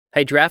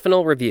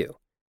Hydrafinil Review.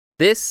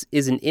 This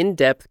is an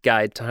in-depth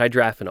guide to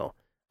hydrafinil.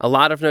 A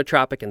lot of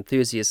nootropic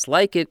enthusiasts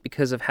like it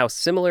because of how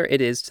similar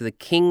it is to the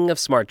king of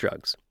smart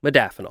drugs,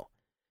 modafinil.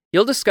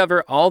 You'll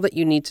discover all that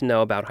you need to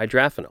know about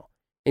hydrafinil,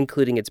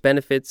 including its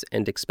benefits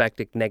and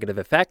expected negative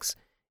effects,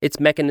 its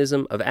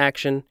mechanism of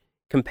action,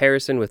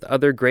 comparison with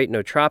other great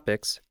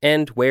nootropics,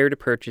 and where to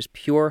purchase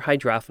pure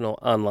hydrafinil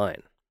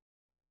online.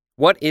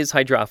 What is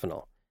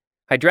hydrafinil?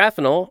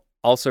 Hydrafinil,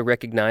 also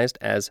recognized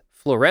as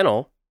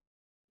fluorenol,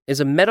 is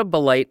a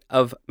metabolite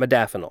of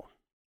modafinil.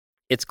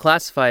 It's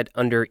classified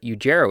under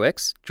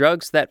eugeroics,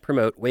 drugs that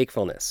promote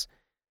wakefulness.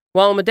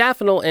 While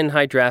modafinil and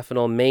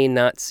hydrafinil may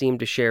not seem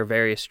to share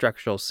various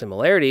structural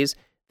similarities,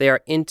 they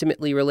are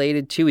intimately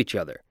related to each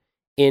other.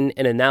 In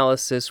an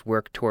analysis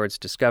worked towards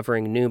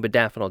discovering new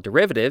modafinil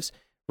derivatives,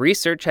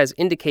 research has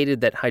indicated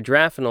that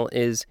hydrafinil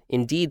is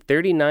indeed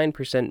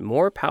 39%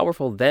 more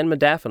powerful than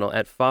modafinil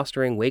at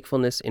fostering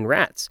wakefulness in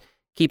rats,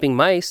 keeping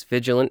mice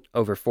vigilant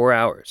over 4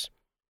 hours.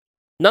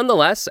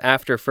 Nonetheless,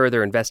 after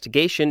further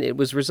investigation, it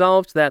was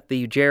resolved that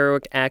the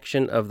eugeroic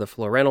action of the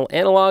fluorenol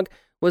analog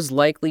was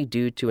likely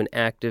due to an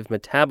active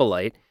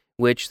metabolite,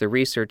 which the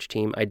research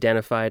team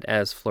identified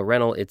as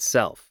fluorenol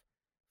itself.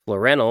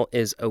 Fluorenol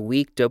is a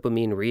weak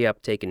dopamine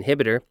reuptake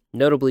inhibitor,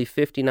 notably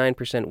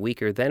 59%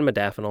 weaker than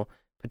modafinil,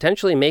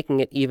 potentially making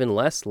it even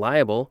less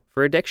liable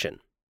for addiction.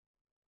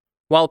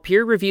 While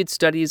peer-reviewed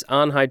studies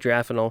on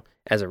hydrafinil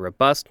as a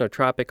robust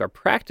nootropic are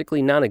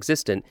practically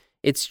non-existent,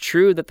 it's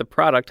true that the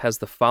product has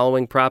the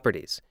following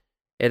properties.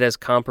 It has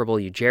comparable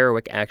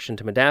eugeroic action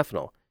to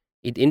modafinil.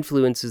 It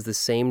influences the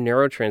same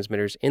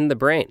neurotransmitters in the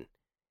brain.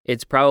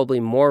 It's probably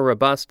more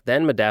robust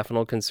than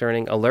modafinil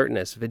concerning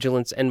alertness,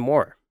 vigilance, and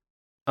more.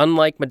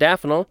 Unlike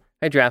modafinil,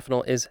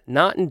 hydrafinil is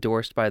not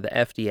endorsed by the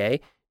FDA,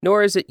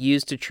 nor is it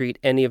used to treat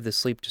any of the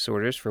sleep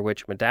disorders for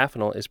which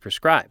modafinil is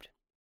prescribed.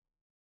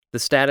 The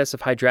status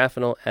of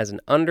hydrafinil as an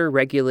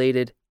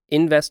under-regulated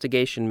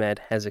investigation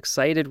med has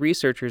excited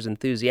researchers'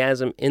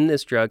 enthusiasm in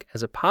this drug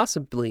as a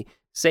possibly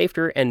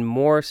safer and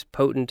more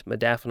potent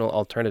modafinil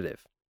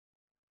alternative.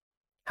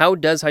 How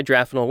does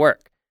hydrafinil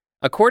work?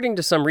 According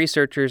to some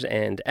researchers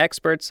and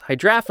experts,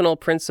 hydrafinil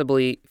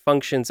principally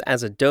functions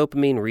as a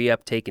dopamine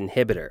reuptake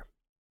inhibitor,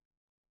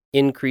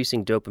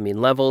 increasing dopamine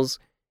levels,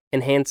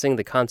 enhancing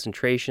the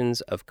concentrations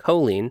of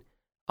choline,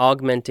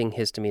 augmenting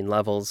histamine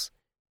levels,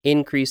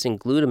 increasing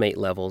glutamate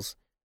levels,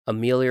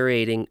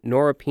 ameliorating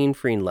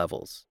norepinephrine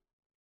levels.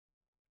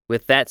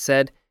 With that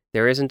said,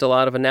 there isn't a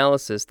lot of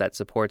analysis that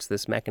supports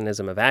this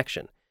mechanism of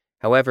action.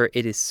 However,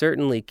 it is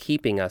certainly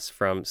keeping us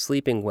from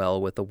sleeping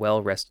well with the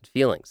well-rested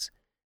feelings.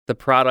 The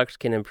product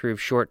can improve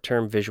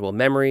short-term visual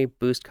memory,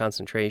 boost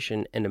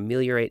concentration, and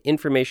ameliorate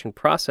information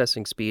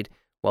processing speed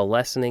while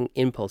lessening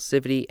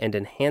impulsivity and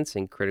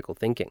enhancing critical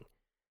thinking.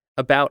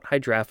 About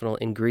hydrafinil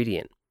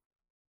ingredient.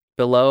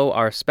 Below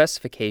are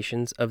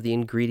specifications of the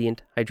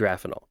ingredient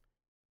hydrafinil.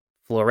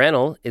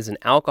 Fluorenol is an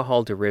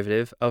alcohol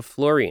derivative of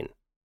fluorine.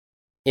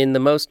 In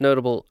the most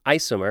notable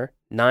isomer,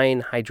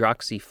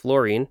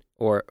 9-hydroxyfluorine,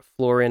 or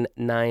fluorine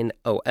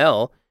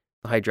 9-OL,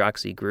 the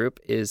hydroxy group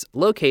is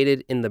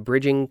located in the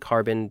bridging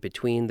carbon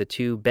between the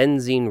two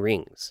benzene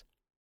rings.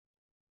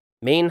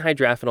 Main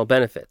hydrafinil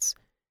benefits.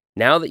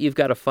 Now that you've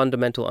got a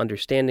fundamental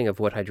understanding of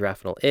what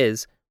hydrafinil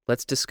is,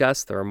 let's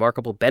discuss the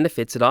remarkable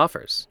benefits it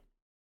offers.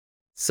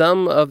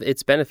 Some of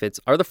its benefits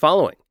are the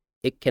following.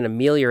 It can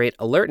ameliorate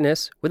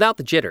alertness without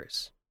the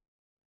jitters.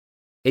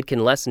 It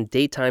can lessen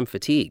daytime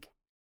fatigue.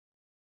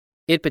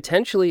 It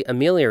potentially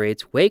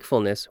ameliorates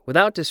wakefulness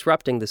without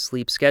disrupting the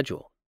sleep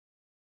schedule.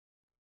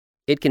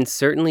 It can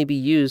certainly be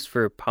used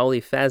for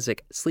polyphasic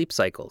sleep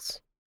cycles.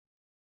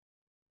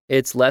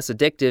 It's less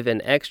addictive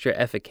and extra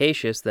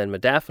efficacious than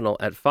modafinil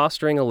at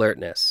fostering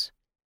alertness.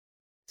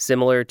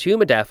 Similar to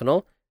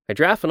modafinil,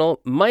 hydrafinil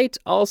might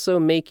also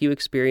make you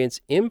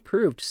experience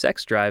improved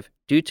sex drive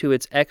due to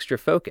its extra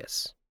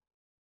focus.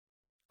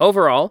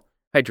 Overall,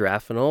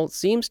 hydrafinil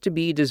seems to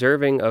be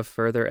deserving of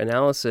further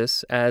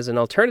analysis as an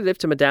alternative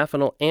to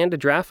modafinil and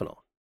adrafinil.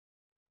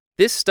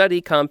 This study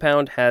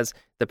compound has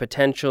the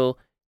potential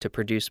to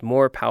produce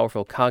more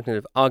powerful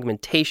cognitive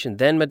augmentation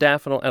than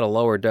modafinil at a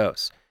lower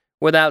dose,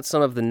 without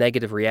some of the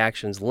negative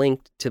reactions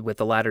linked with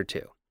the latter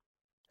two.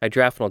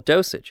 Hydrafinil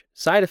dosage,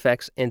 side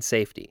effects, and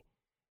safety.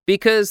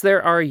 Because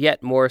there are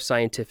yet more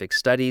scientific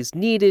studies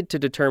needed to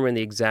determine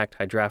the exact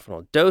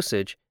hydrafinil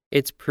dosage,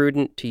 it's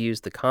prudent to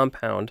use the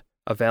compound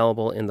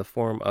available in the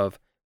form of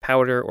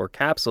powder or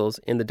capsules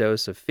in the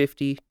dose of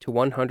 50 to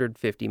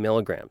 150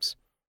 milligrams.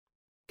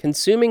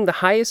 Consuming the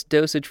highest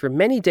dosage for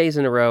many days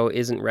in a row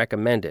isn't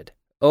recommended.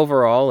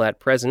 Overall,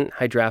 at present,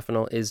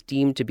 hydrafinil is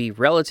deemed to be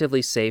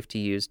relatively safe to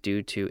use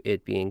due to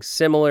it being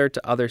similar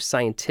to other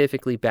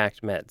scientifically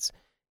backed meds.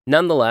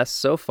 Nonetheless,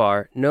 so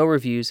far, no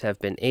reviews have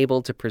been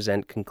able to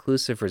present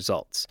conclusive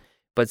results.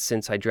 But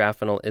since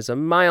hydrafinil is a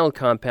mild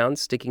compound,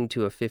 sticking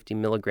to a 50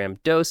 milligram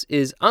dose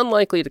is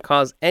unlikely to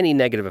cause any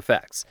negative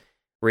effects.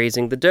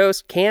 Raising the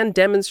dose can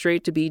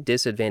demonstrate to be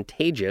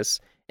disadvantageous,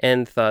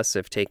 and thus,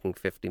 if taking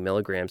 50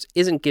 milligrams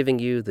isn't giving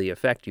you the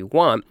effect you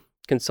want,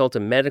 Consult a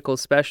medical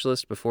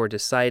specialist before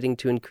deciding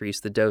to increase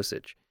the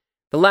dosage.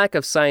 The lack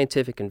of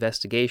scientific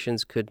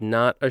investigations could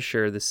not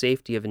assure the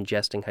safety of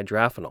ingesting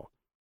hydrafinil.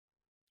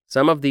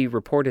 Some of the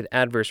reported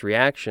adverse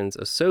reactions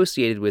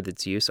associated with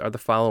its use are the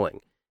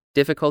following: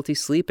 difficulty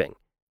sleeping,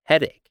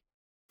 headache,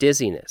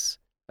 dizziness,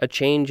 a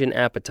change in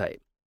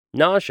appetite,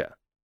 nausea,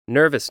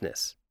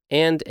 nervousness,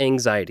 and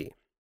anxiety.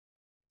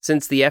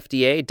 Since the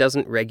FDA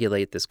doesn't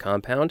regulate this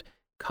compound,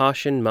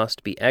 caution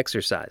must be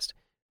exercised.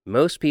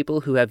 Most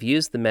people who have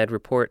used the med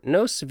report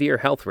no severe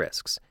health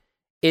risks.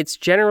 It's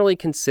generally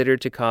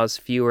considered to cause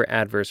fewer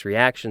adverse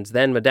reactions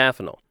than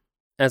modafinil.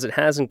 As it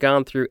hasn't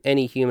gone through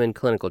any human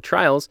clinical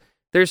trials,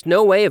 there's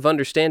no way of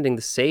understanding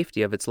the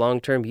safety of its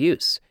long-term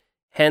use.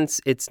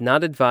 Hence, it's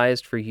not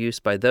advised for use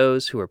by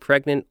those who are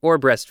pregnant or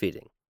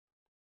breastfeeding.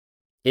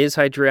 Is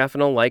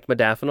hydrafinil like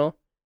modafinil?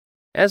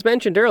 As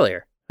mentioned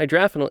earlier,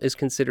 hydrafinil is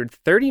considered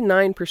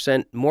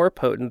 39% more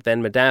potent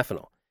than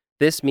modafinil.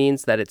 This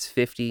means that its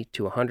 50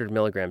 to 100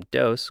 milligram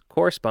dose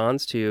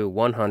corresponds to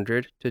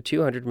 100 to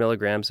 200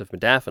 milligrams of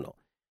modafinil.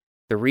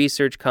 The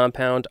research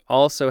compound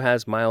also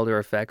has milder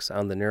effects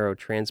on the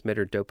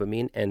neurotransmitter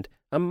dopamine and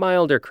a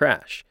milder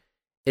crash.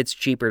 It's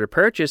cheaper to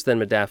purchase than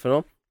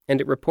modafinil,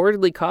 and it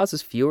reportedly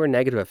causes fewer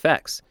negative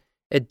effects.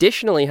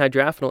 Additionally,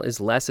 hydrafinil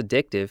is less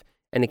addictive,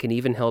 and it can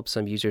even help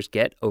some users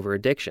get over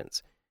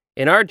addictions.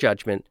 In our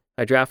judgment,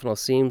 hydrafinil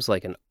seems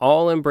like an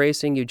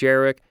all-embracing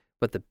eugeric,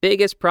 but the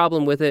biggest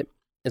problem with it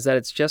is that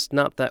it's just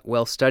not that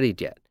well studied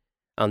yet.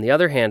 On the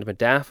other hand,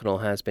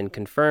 modafinil has been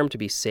confirmed to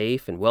be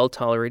safe and well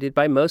tolerated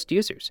by most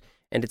users,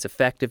 and its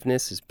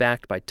effectiveness is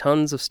backed by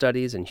tons of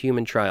studies and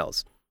human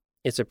trials.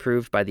 It's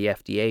approved by the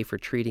FDA for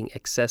treating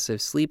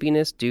excessive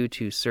sleepiness due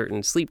to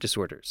certain sleep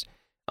disorders.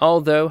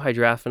 Although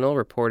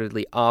hydrafinil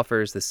reportedly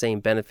offers the same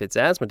benefits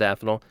as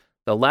modafinil,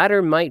 the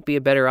latter might be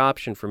a better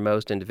option for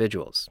most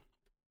individuals.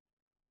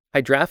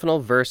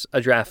 Hydrafinil versus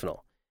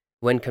adrafinil.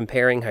 When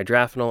comparing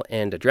hydrafinil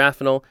and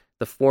adrafinil,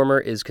 the former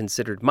is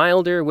considered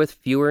milder with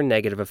fewer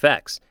negative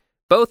effects.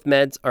 Both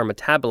meds are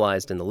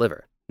metabolized in the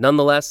liver.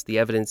 Nonetheless, the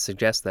evidence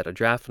suggests that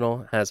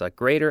adrafinil has a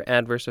greater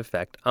adverse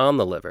effect on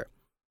the liver.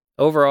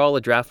 Overall,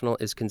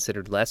 adrafinil is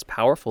considered less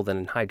powerful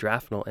than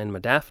hydrafinil and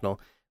modafinil,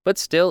 but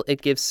still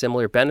it gives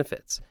similar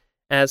benefits.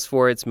 As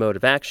for its mode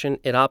of action,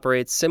 it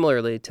operates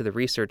similarly to the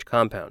research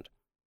compound.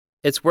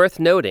 It's worth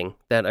noting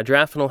that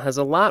adrafinil has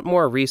a lot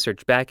more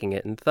research backing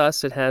it, and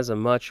thus it has a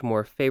much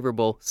more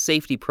favorable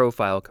safety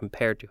profile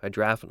compared to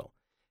hydrafinil.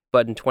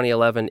 But in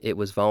 2011, it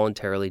was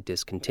voluntarily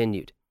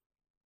discontinued.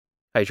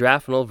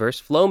 Hydrafinil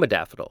versus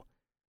flowmodafinil.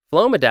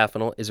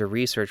 Flowmodafinil is a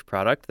research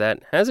product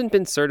that hasn't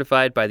been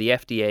certified by the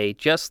FDA,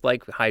 just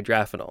like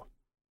hydrafinil.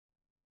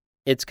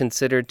 It's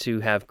considered to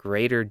have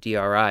greater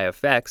DRI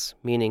effects,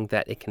 meaning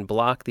that it can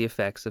block the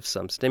effects of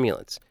some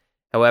stimulants.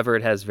 However,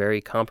 it has very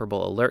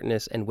comparable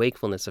alertness and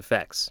wakefulness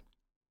effects.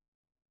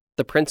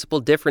 The principal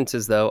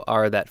differences, though,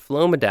 are that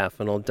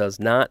flowmodafinil does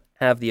not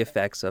have the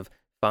effects of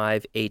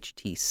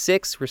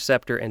 5-HT6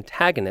 receptor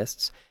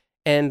antagonists,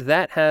 and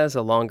that has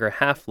a longer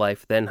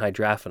half-life than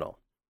hydrafinil.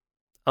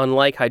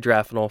 Unlike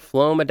hydrafinil,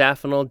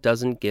 flowmodafinil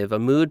doesn't give a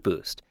mood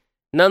boost.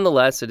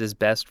 Nonetheless, it is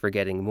best for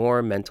getting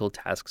more mental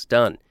tasks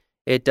done.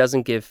 It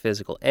doesn't give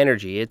physical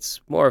energy,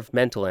 it's more of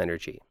mental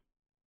energy.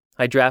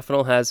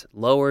 Hydrafinil has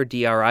lower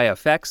DRI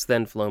effects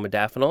than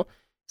flowmodafinil,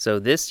 so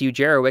this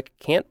eugeric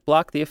can't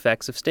block the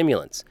effects of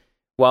stimulants.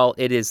 While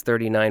it is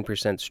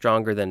 39%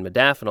 stronger than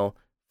modafinil,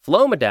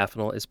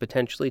 flowmodafinil is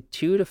potentially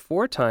 2 to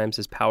 4 times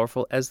as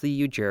powerful as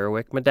the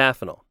eugeric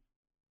modafinil.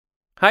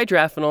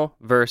 Hydrafinil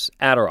versus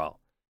Adderall.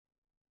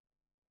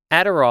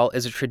 Adderall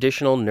is a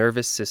traditional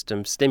nervous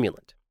system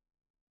stimulant.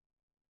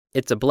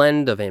 It's a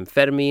blend of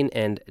amphetamine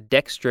and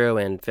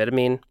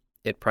dextroamphetamine.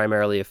 It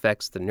primarily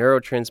affects the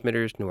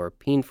neurotransmitters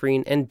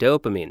norepinephrine and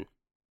dopamine.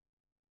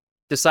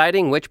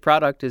 Deciding which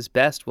product is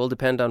best will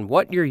depend on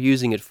what you're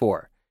using it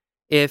for.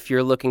 If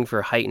you're looking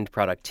for heightened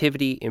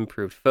productivity,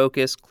 improved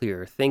focus,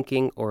 clearer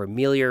thinking, or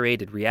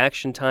ameliorated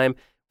reaction time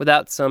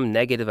without some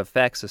negative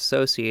effects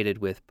associated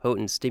with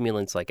potent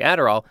stimulants like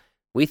Adderall,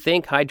 we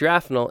think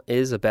hydrafinil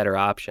is a better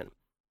option.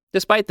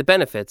 Despite the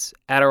benefits,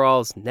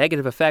 Adderall's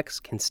negative effects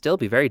can still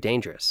be very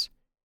dangerous.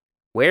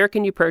 Where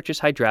can you purchase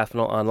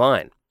hydrafinil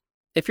online?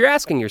 If you're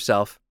asking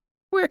yourself,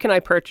 where can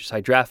I purchase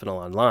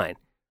hydrafinil online?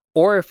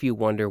 Or if you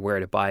wonder where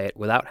to buy it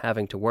without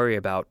having to worry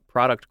about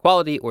product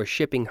quality or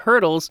shipping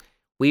hurdles,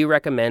 we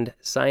recommend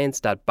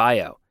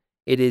science.bio.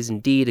 It is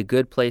indeed a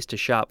good place to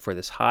shop for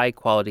this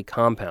high-quality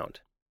compound.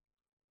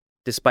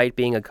 Despite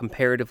being a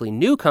comparatively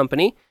new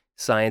company,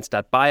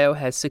 Science.bio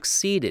has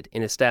succeeded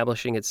in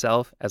establishing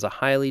itself as a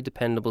highly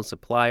dependable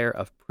supplier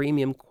of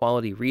premium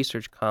quality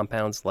research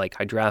compounds like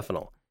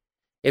hydrafinil.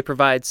 It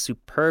provides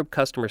superb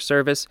customer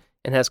service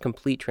and has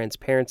complete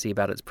transparency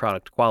about its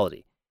product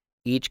quality.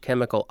 Each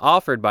chemical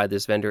offered by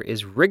this vendor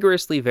is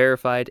rigorously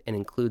verified and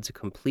includes a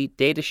complete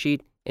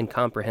datasheet and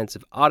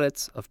comprehensive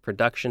audits of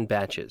production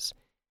batches.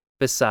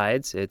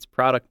 Besides, its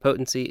product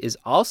potency is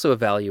also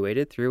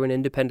evaluated through an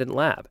independent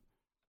lab.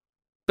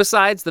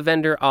 Besides, the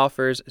vendor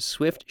offers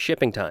swift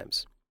shipping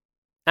times.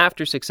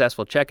 After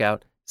successful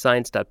checkout,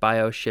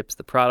 Science.bio ships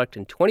the product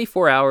in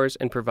 24 hours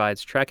and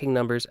provides tracking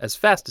numbers as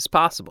fast as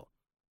possible.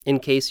 In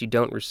case you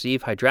don't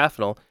receive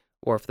Hydrafinil,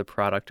 or if the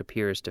product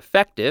appears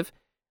defective,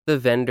 the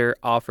vendor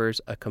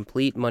offers a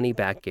complete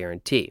money-back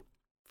guarantee.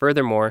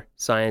 Furthermore,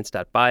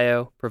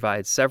 Science.bio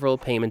provides several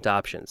payment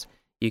options.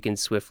 You can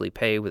swiftly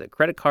pay with a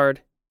credit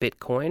card,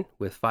 Bitcoin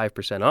with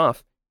 5%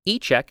 off,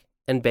 e-check,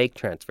 and bank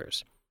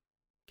transfers.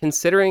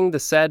 Considering the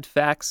said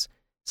facts,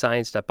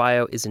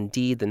 Science.bio is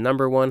indeed the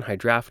 #1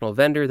 Hydrafinil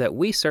vendor that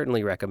we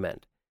certainly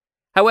recommend.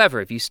 However,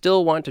 if you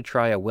still want to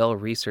try a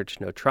well-researched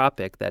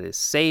nootropic that is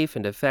safe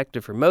and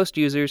effective for most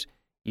users,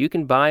 you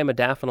can buy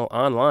modafinil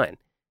online.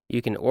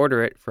 You can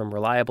order it from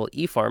reliable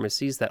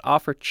e-pharmacies that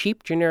offer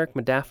cheap generic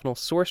modafinil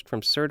sourced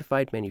from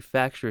certified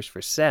manufacturers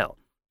for sale.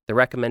 The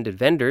recommended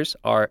vendors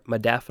are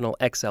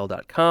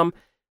modafinilxl.com,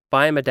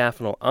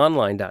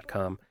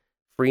 buymodafinilonline.com,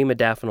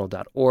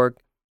 freemodafinil.org,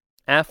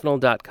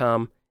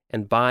 afinil.com,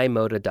 and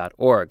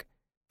buymoda.org.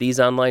 These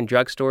online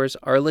drugstores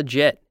are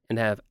legit and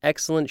have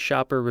excellent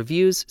shopper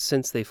reviews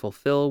since they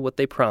fulfill what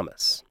they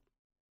promise.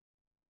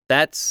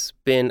 That's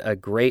been a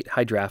great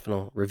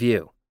Hydrafinil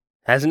review,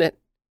 hasn't it?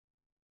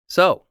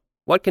 So,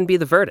 what can be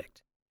the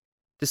verdict?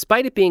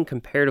 Despite it being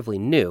comparatively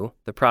new,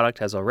 the product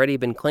has already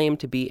been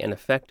claimed to be an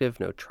effective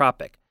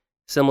nootropic,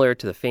 similar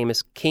to the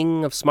famous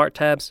king of smart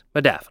tabs,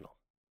 modafinil.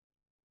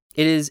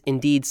 It is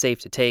indeed safe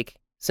to take,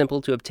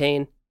 simple to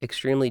obtain,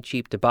 extremely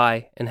cheap to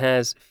buy, and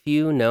has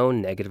few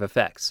known negative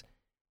effects.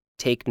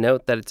 Take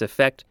note that its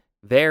effect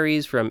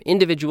varies from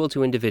individual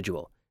to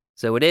individual,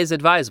 so it is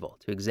advisable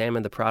to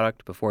examine the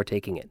product before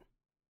taking it.